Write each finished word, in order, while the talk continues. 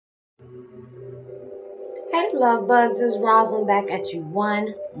Hey love bugs, it's Roslynn back at you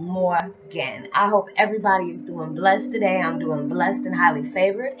one more again. I hope everybody is doing blessed today. I'm doing blessed and highly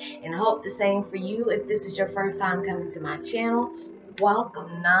favored, and hope the same for you. If this is your first time coming to my channel, welcome.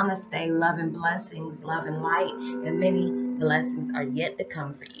 Namaste, love and blessings, love and light, and many blessings are yet to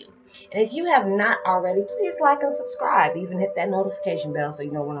come for you. And if you have not already, please like and subscribe. Even hit that notification bell so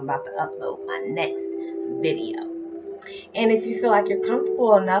you know when I'm about to upload my next video. And if you feel like you're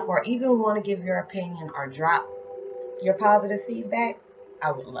comfortable enough or even want to give your opinion or drop your positive feedback,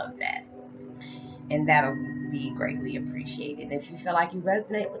 I would love that. And that'll be greatly appreciated. If you feel like you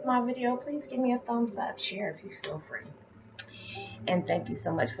resonate with my video, please give me a thumbs up. Share if you feel free. And thank you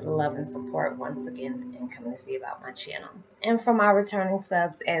so much for the love and support once again and coming to see about my channel. And for my returning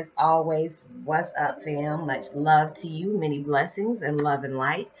subs, as always, what's up, fam? Much love to you. Many blessings and love and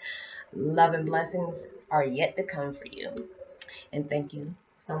light. Love and blessings are yet to come for you. And thank you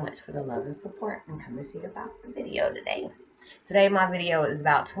so much for the love and support and come to see about the video today. Today my video is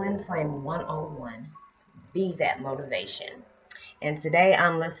about Twin Flame 101, Be That Motivation. And today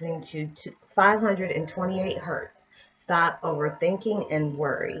I'm listening to 528 Hertz, Stop Overthinking and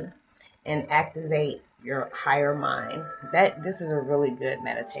Worry, and Activate Your Higher Mind. This is a really good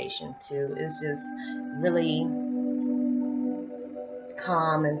meditation too. It's just really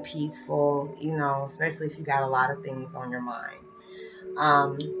calm and peaceful, especially if you got a lot of things on your mind.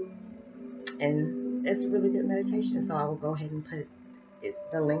 And it's a really good meditation, so I will go ahead and put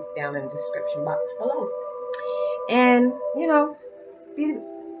the link down in the description box below. And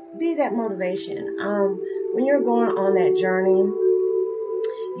be that motivation. When you're going on that journey,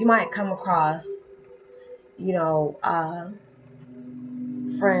 you might come across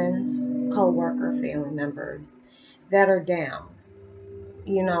friends, co-worker, family members that are down.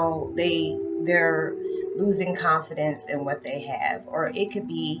 They're losing confidence in what they have, or it could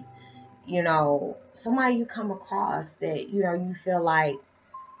be somebody you come across that you feel like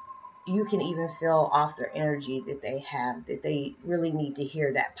you can even feel off their energy that they have, that they really need to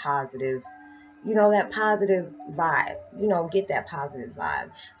hear that positive that positive vibe, get that positive vibe.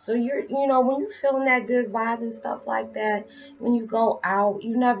 So when you're feeling that good vibe and stuff like that, when you go out,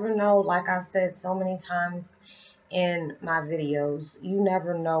 you never know, like I've said so many times in my videos, you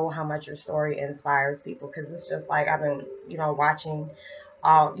never know how much your story inspires people, because it's just like I've been watching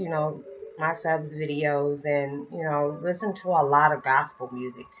all my subs videos and listen to a lot of gospel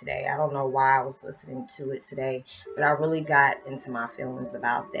music today. I don't know why I was listening to it today, but I really got into my feelings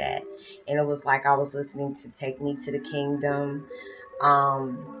about that. And it was like I was listening to Take Me to the Kingdom,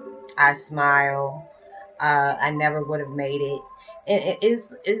 I Smile, I Never Would Have Made It. And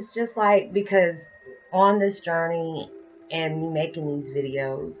it's just like, because on this journey and me making these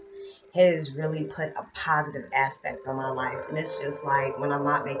videos has really put a positive aspect on my life. And it's just like when I'm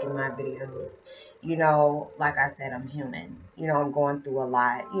not making my videos, like I said, I'm human. I'm going through a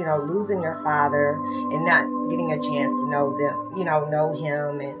lot. Losing your father and not getting a chance to know them, know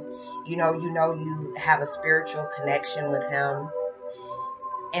him, and you have a spiritual connection with him.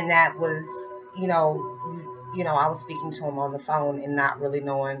 And that was, I was speaking to him on the phone and not really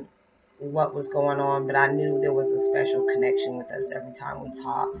knowing what was going on, but I knew there was a special connection with us every time we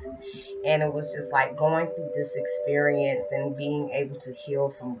talked. And it was just like going through this experience and being able to heal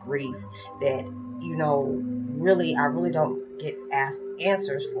from grief that I really don't get asked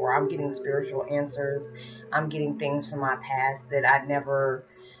answers for. I'm getting spiritual answers. I'm getting things from my past that I never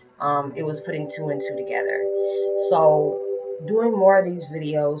it was putting two and two together. So doing more of these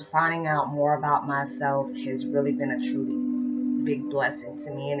videos, finding out more about myself, has really been a truly big blessing to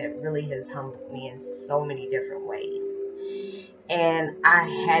me, and it really has humbled me in so many different ways. And I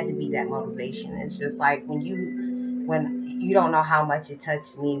had to be that motivation. It's just like when you don't know how much it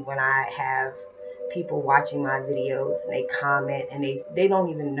touched me when I have people watching my videos and they comment and they don't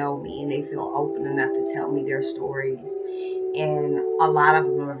even know me and they feel open enough to tell me their stories. And a lot of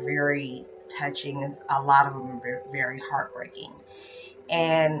them are very touching, and a lot of them are very heartbreaking.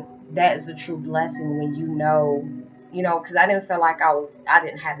 And that is a true blessing when because I didn't feel like I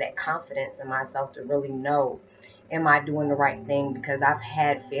didn't have that confidence in myself to really know, am I doing the right thing? Because I've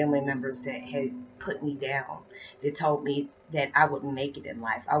had family members that had put me down, that told me that I wouldn't make it in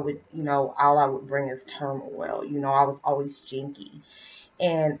life. I would, all I would bring is turmoil. I was always jinky.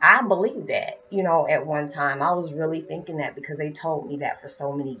 And I believed that, at one time. I was really thinking that because they told me that for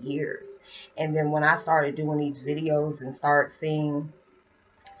so many years. And then when I started doing these videos and started seeing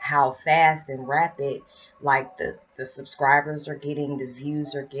how fast and rapid, like the subscribers are getting, the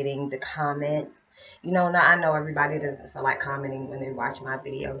views are getting, the comments, Now I know everybody doesn't feel like commenting when they watch my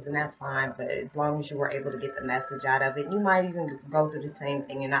videos, and that's fine, but as long as you were able to get the message out of it, you might even go through the same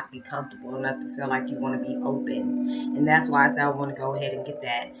thing and not be comfortable enough to feel like you want to be open. And that's why I said I want to go ahead and get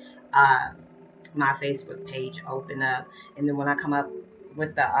that my Facebook page open up. And then when I come up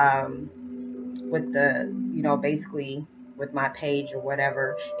with the basically with my page or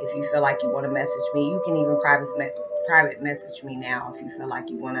whatever, if you feel like you want to message me, you can even private message me now if you feel like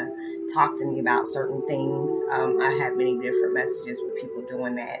you want to talk to me about certain things. I have many different messages with people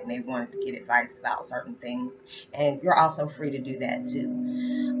doing that, and they wanted to get advice about certain things, and you're also free to do that too.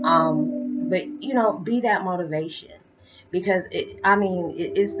 But be that motivation, because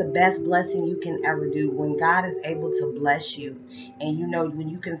it's the best blessing you can ever do when God is able to bless you, and when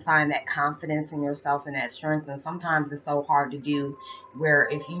you can find that confidence in yourself and that strength. And sometimes it's so hard to do, where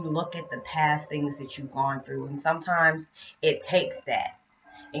if you look at the past things that you've gone through, and sometimes it takes that,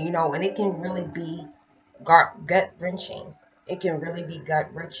 and it can really be gut wrenching. It can really be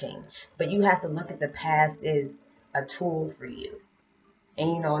gut wrenching, but you have to look at the past as a tool for you.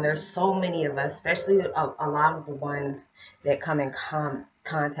 And there's so many of us, especially a lot of the ones that come in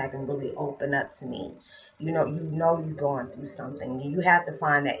contact and really open up to me. You're going through something. You have to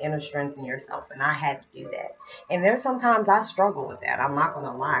find that inner strength in yourself, and I had to do that. And there's sometimes I struggle with that. I'm not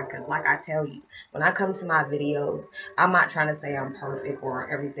gonna lie, because like I tell you, when I come to my videos, I'm not trying to say I'm perfect or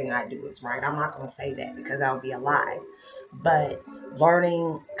everything I do is right. I'm not gonna say that, because that would be a lie. But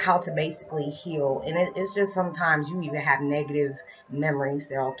learning how to basically heal, and it's just sometimes you even have negative memories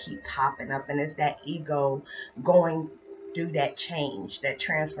that'll keep popping up, and it's that ego going through that change, that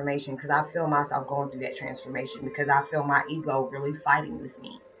transformation, because I feel myself going through that transformation, because I feel my ego really fighting with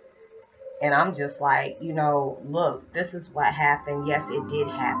me. And I'm just like, look, this is what happened. Yes, it did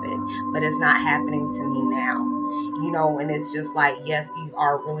happen, but it's not happening to me now. And it's just like, yes, these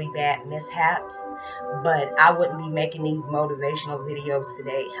are really bad mishaps, but I wouldn't be making these motivational videos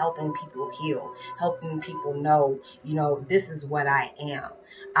today, helping people heal, helping people know, this is what I am.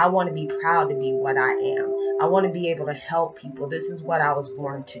 I want to be proud to be what I am. I want to be able to help people. This is what I was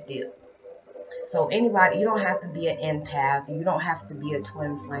born to do. So anybody, you don't have to be an empath. You don't have to be a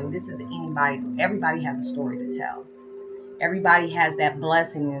twin flame. This is anybody. Everybody has a story to tell. Everybody has that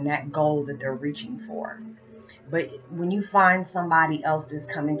blessing and that goal that they're reaching for. But when you find somebody else that's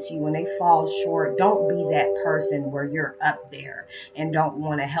coming to you and they fall short, don't be that person where you're up there and don't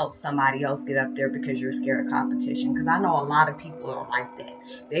want to help somebody else get up there because you're scared of competition. Because I know a lot of people are like that.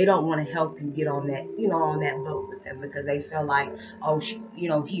 They don't want to help you get on that, on that boat with them, because they feel like, oh,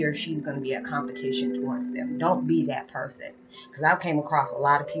 he or she's going to be a competition towards them. Don't be that person. Because I've came across a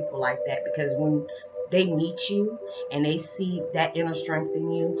lot of people like that, because when they meet you and they see that inner strength in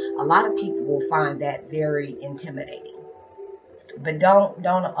you, a lot of people will find that very intimidating. But don't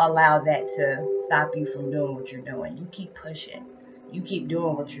allow that to stop you from doing what you're doing. You keep pushing. You keep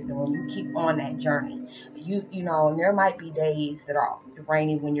doing what you're doing. You keep on that journey. And there might be days that are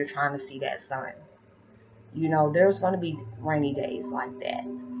rainy when you're trying to see that sun. There's going to be rainy days like that.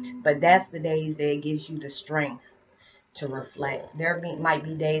 But that's the days that it gives you the strength to reflect. Might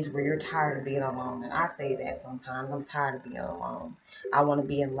be days where you're tired of being alone, and I say that sometimes. I'm tired of being alone. I want to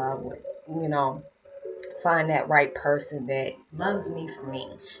be in love with, find that right person that loves me for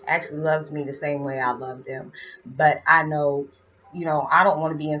me, actually loves me the same way I love them. But I know, I don't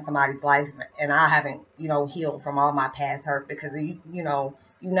want to be in somebody's life and I haven't, healed from all my past hurt, because you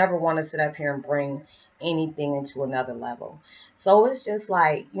never want to sit up here and bring anything into another level. So it's just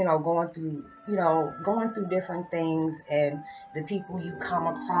like, going through different things, and the people you come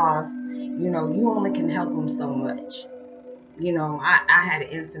across, you only can help them so much. I had an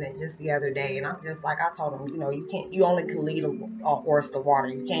incident just the other day, and I'm just like, I told him, you only can lead a horse to water.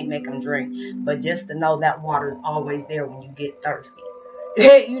 You can't make them drink, but just to know that water is always there when you get thirsty.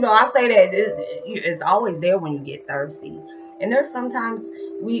 I say that it's always there when you get thirsty. And there's sometimes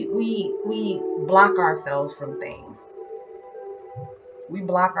we block ourselves from things. We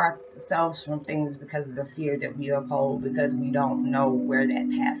block ourselves from things because of the fear that we uphold, because we don't know where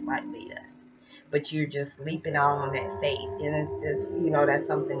that path might lead us. But you're just leaping out on that faith, and it's that's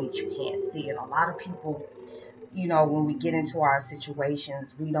something that you can't see. And a lot of people, when we get into our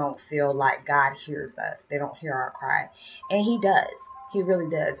situations, we don't feel like God hears us. They don't hear our cry, and He does. He really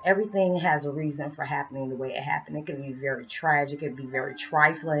does. Everything has a reason for happening the way it happened. It could be very tragic. It could be very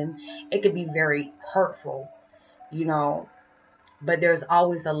trifling. It could be very hurtful, But there's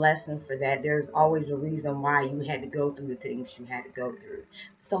always a lesson for that. There's always a reason why you had to go through the things you had to go through.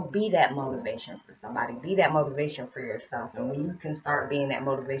 So be that motivation for somebody. Be that motivation for yourself. And when you can start being that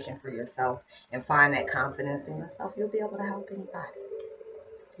motivation for yourself and find that confidence in yourself, you'll be able to help anybody.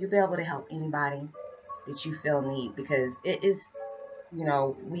 You'll be able to help anybody that you feel need, because it is, you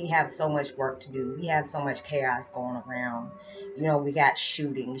know, we have so much work to do. We have so much chaos going around. You know, we got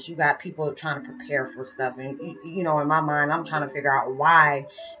shootings. You got people trying to prepare for stuff. And, you know, in my mind, I'm trying to figure out why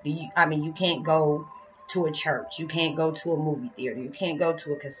I mean, you can't go to a church. You can't go to a movie theater. You can't go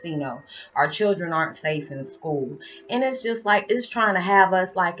to a casino. Our children aren't safe in school. And it's just like, it's trying to have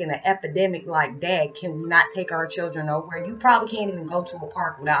us like in an epidemic, like, Dad, can we not take our children nowhere? You probably can't even go to a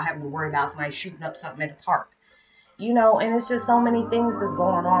park without having to worry about somebody shooting up something at the park. You know, and it's just so many things that's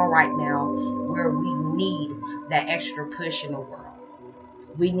going on right now where we need that extra push in the world.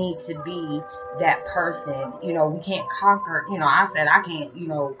 We need to be that person. You know, we can't conquer, you know, I said I can't, you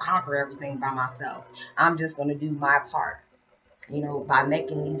know, conquer everything by myself. I'm just going to do my part, you know, by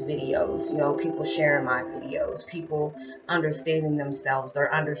making these videos, you know, people sharing my videos, people understanding themselves,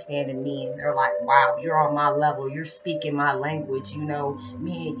 they're understanding me, and they're like, wow, you're on my level, you're speaking my language, you know,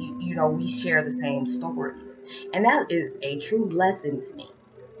 me and you know, we share the same stories. And that is a true blessing to me.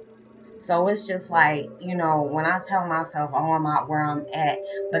 So it's just like, you know, when I tell myself, oh, I'm not where I'm at,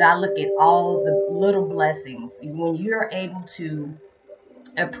 but I look at all the little blessings. When you're able to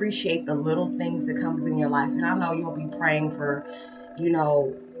appreciate the little things that comes in your life, and I know you'll be praying for, you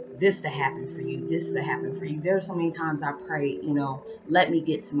know, this to happen for you, this to happen for you. There's so many times I pray, you know, let me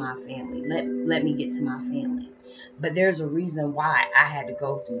get to my family, let me get to my family. But there's a reason why I had to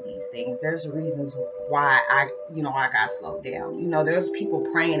go through these things. There's a reason why you know, I got slowed down. You know, there's people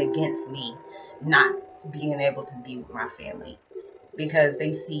praying against me not being able to be with my family because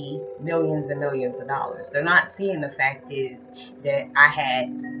they see millions and millions of dollars. They're not seeing the fact is that I had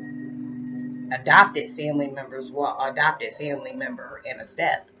adopted family members, well, adopted family member and a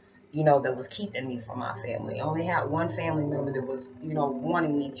step, you know, that was keeping me from my family. I only had one family member that was, you know,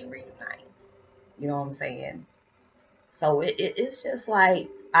 wanting me to reunite. You know what I'm saying? So it's just like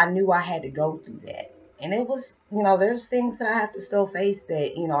I knew I had to go through that. And it was, you know, there's things that I have to still face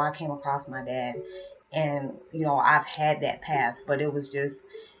that, you know, I came across my dad. And, you know, I've had that path. But it was just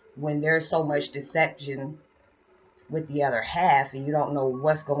when there's so much deception with the other half and you don't know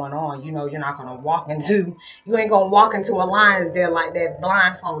what's going on, you know, you're not going to you ain't going to walk into a lion's den like that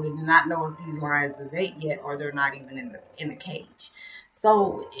blindfolded and not know if these lions is ate yet or they're not even in the cage.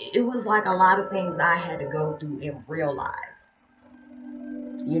 So it was like a lot of things I had to go through and realize.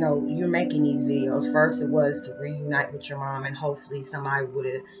 You know, you're making these videos. First it was to reunite with your mom, and hopefully somebody would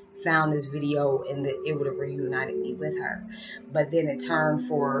have found this video and that it would have reunited me with her. But then it turned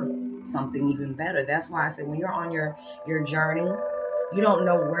for something even better. That's why I said when you're on your journey, you don't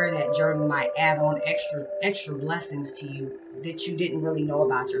know where that journey might add on extra blessings to you that you didn't really know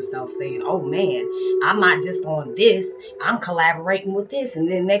about yourself, saying, oh man, I'm not just on this, I'm collaborating with this.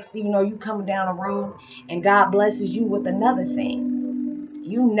 And then next thing you know, you coming down the road and God blesses you with another thing.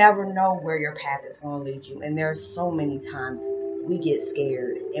 You never know where your path is going to lead you. And there's so many times we get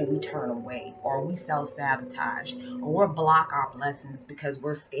scared and we turn away, or we self-sabotage, or we block our blessings because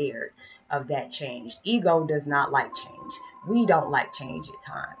we're scared of that change. Ego does not like change. We don't like change at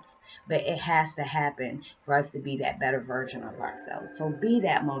times, but it has to happen for us to be that better version of ourselves. So be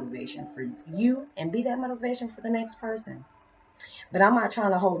that motivation for you and be that motivation for the next person. But I'm not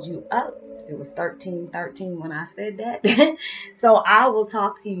trying to hold you up. It was 13:13 when I said that. So I will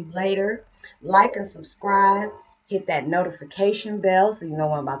talk to you later. Like and subscribe. Hit that notification bell so you know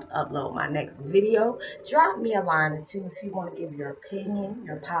when I'm about to upload my next video. Drop me a line or two if you want to give your opinion,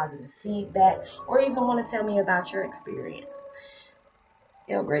 your positive feedback, or even want to tell me about your experience.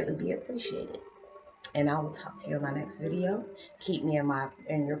 It'll greatly be appreciated. And I will talk to you in my next video. Keep me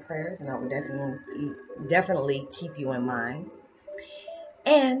in your prayers, and I will definitely keep you in mind.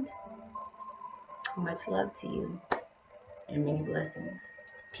 And much love to you and many blessings.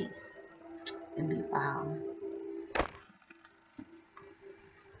 Peace and be found.